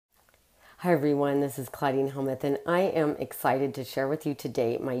Hi everyone, this is Claudine Helmuth and I am excited to share with you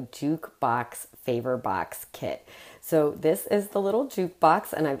today my jukebox favor box kit. So this is the little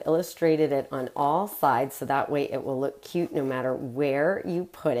jukebox and I've illustrated it on all sides so that way it will look cute no matter where you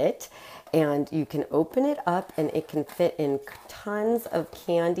put it. And you can open it up and it can fit in tons of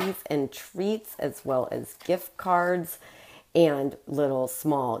candies and treats as well as gift cards and little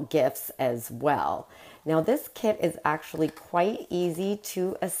small gifts as well. Now this kit is actually quite easy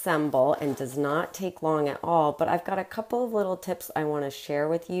to assemble and does not take long at all, but I've got a couple of little tips I want to share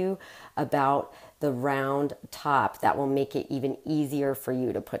with you about the round top that will make it even easier for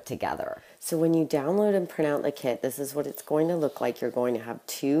you to put together. So when you download and print out the kit, this is what it's going to look like. You're going to have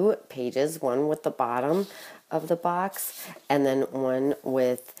two pages, one with the bottom of the box and then one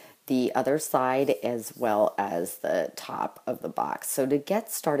with the other side as well as the top of the box. So to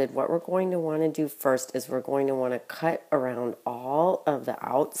get started, what we're going to want to do first is we're going to want to cut around all of the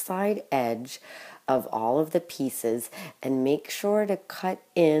outside edge of all of the pieces and make sure to cut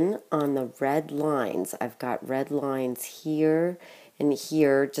in on the red lines. I've got red lines here and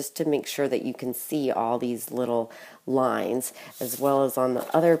here just to make sure that you can see all these little lines, as well as on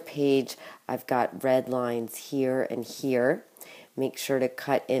the other page I've got red lines here and here. Make sure to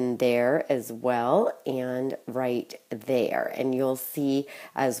cut in there as well and right there. And you'll see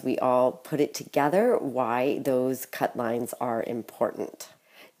as we all put it together why those cut lines are important.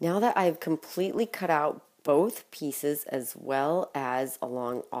 Now that I've completely cut out both pieces as well as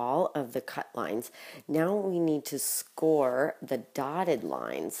along all of the cut lines, now we need to score the dotted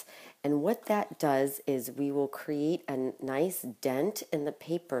lines. And what that does is we will create a nice dent in the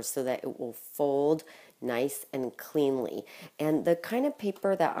paper so that it will fold nice and cleanly. And the kind of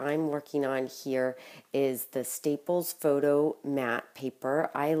paper that I'm working on here is the Staples Photo Matte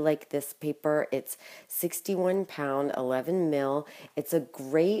paper. I like this paper. It's 61 pound, 11 mil. It's a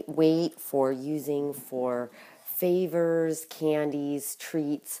great weight for using for favors, candies,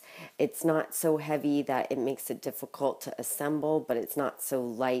 treats. It's not so heavy that it makes it difficult to assemble, but it's not so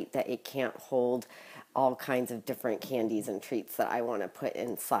light that it can't hold all kinds of different candies and treats that I want to put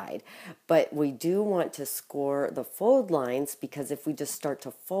inside. But we do want to score the fold lines because if we just start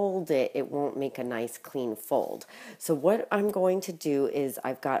to fold it, it won't make a nice clean fold. So what I'm going to do is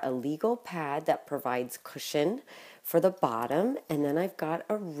I've got a legal pad that provides cushion for the bottom, and then I've got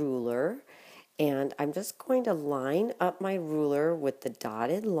a ruler, and I'm just going to line up my ruler with the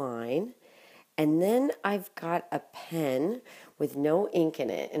dotted line. And then I've got a pen with no ink in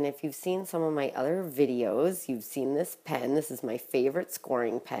it. And if you've seen some of my other videos, you've seen this pen. This is my favorite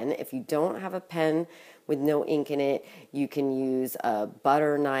scoring pen. If you don't have a pen with no ink in it, you can use a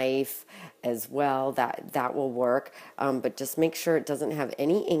butter knife as well. That will work. But just make sure it doesn't have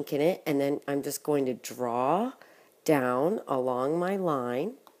any ink in it. And then I'm just going to draw down along my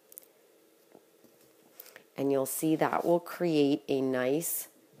line. And you'll see that will create a nice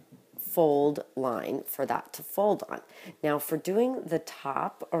fold line for that to fold on. Now for doing the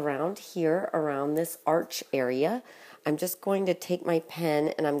top around here, around this arch area, I'm just going to take my pen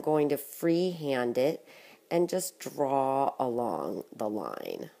and I'm going to freehand it and just draw along the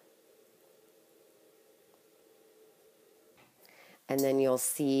line. And then you'll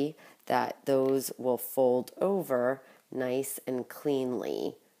see that those will fold over nice and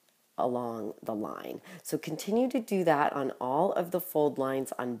cleanly along the line. So continue to do that on all of the fold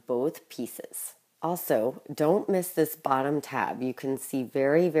lines on both pieces. Also, don't miss this bottom tab. You can see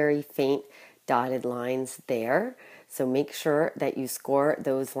very, very faint dotted lines there. So make sure that you score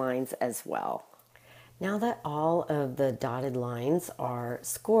those lines as well. Now that all of the dotted lines are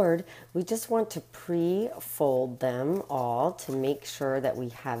scored, we just want to pre-fold them all to make sure that we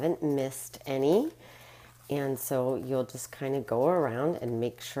haven't missed any. And so you'll just kind of go around and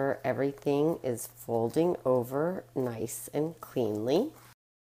make sure everything is folding over nice and cleanly.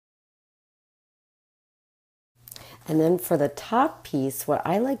 And then for the top piece, what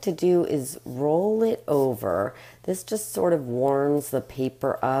I like to do is roll it over. This just sort of warms the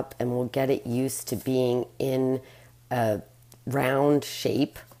paper up and will get it used to being in a round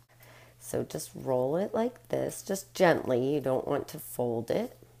shape. So just roll it like this, just gently. You don't want to fold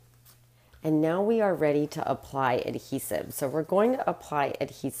it. And now we are ready to apply adhesive. So we're going to apply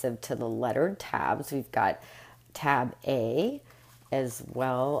adhesive to the lettered tabs. We've got tab A as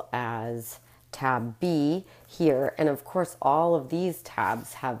well as tab B here. And of course, all of these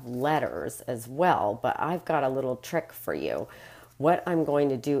tabs have letters as well, but I've got a little trick for you. What I'm going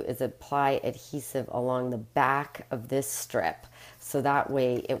to do is apply adhesive along the back of this strip. So that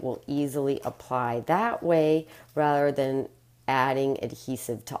way it will easily apply that way rather than adding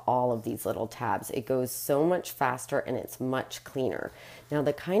adhesive to all of these little tabs. It goes so much faster and it's much cleaner. Now,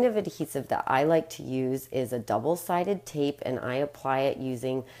 the kind of adhesive that I like to use is a double-sided tape, and I apply it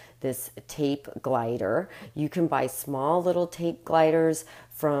using this tape glider. You can buy small little tape gliders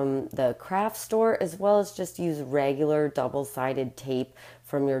from the craft store, as well as just use regular double-sided tape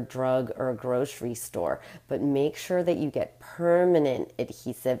from your drug or grocery store. But make sure that you get permanent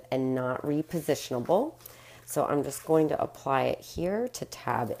adhesive and not repositionable. So I'm just going to apply it here to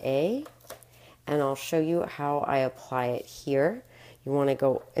tab A, and I'll show you how I apply it here. You want to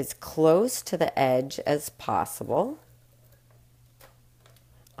go as close to the edge as possible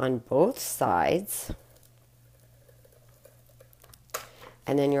on both sides.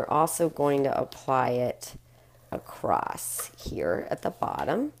 And then you're also going to apply it across here at the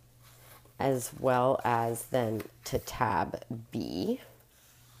bottom, as well as then to tab B.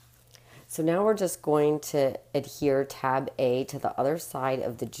 So now we're just going to adhere tab A to the other side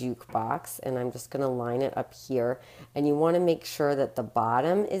of the jukebox, and I'm just going to line it up here. And you want to make sure that the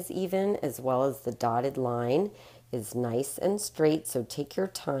bottom is even, as well as the dotted line is nice and straight. So take your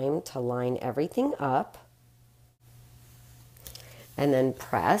time to line everything up, and then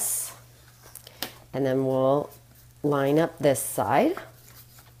press, and then we'll line up this side.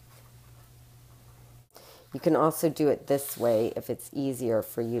 You can also do it this way if it's easier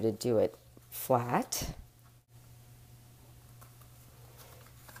for you to do it flat.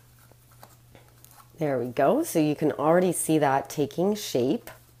 There we go. So you can already see that taking shape.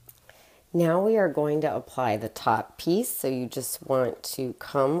 Now we are going to apply the top piece. So you just want to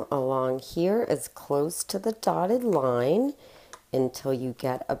come along here as close to the dotted line until you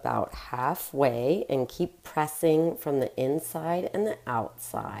get about halfway, and keep pressing from the inside and the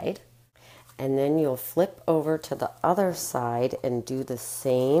outside. And then you'll flip over to the other side and do the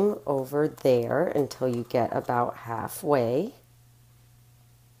same over there until you get about halfway.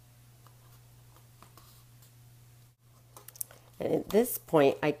 And at this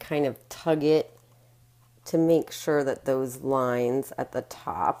point, I kind of tug it to make sure that those lines at the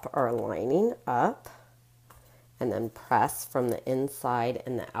top are lining up, and then press from the inside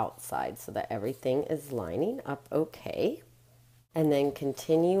and the outside so that everything is lining up okay. And then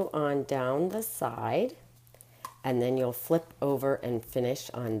continue on down the side, and then you'll flip over and finish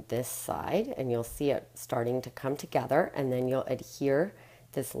on this side, and you'll see it starting to come together, and then you'll adhere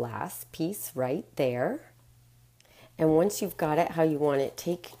this last piece right there. And once you've got it how you want it,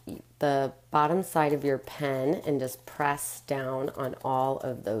 take the bottom side of your pen and just press down on all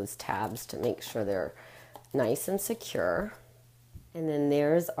of those tabs to make sure they're nice and secure. And then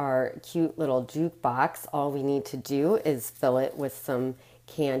there's our cute little jukebox. All we need to do is fill it with some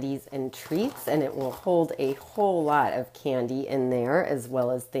candies and treats, and it will hold a whole lot of candy in there, as well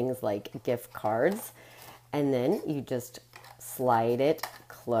as things like gift cards. And then you just slide it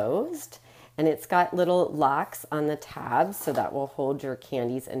closed, and it's got little locks on the tabs, so that will hold your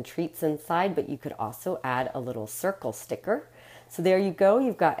candies and treats inside, but you could also add a little circle sticker. So there you go,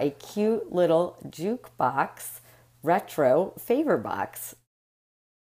 you've got a cute little jukebox retro favor box.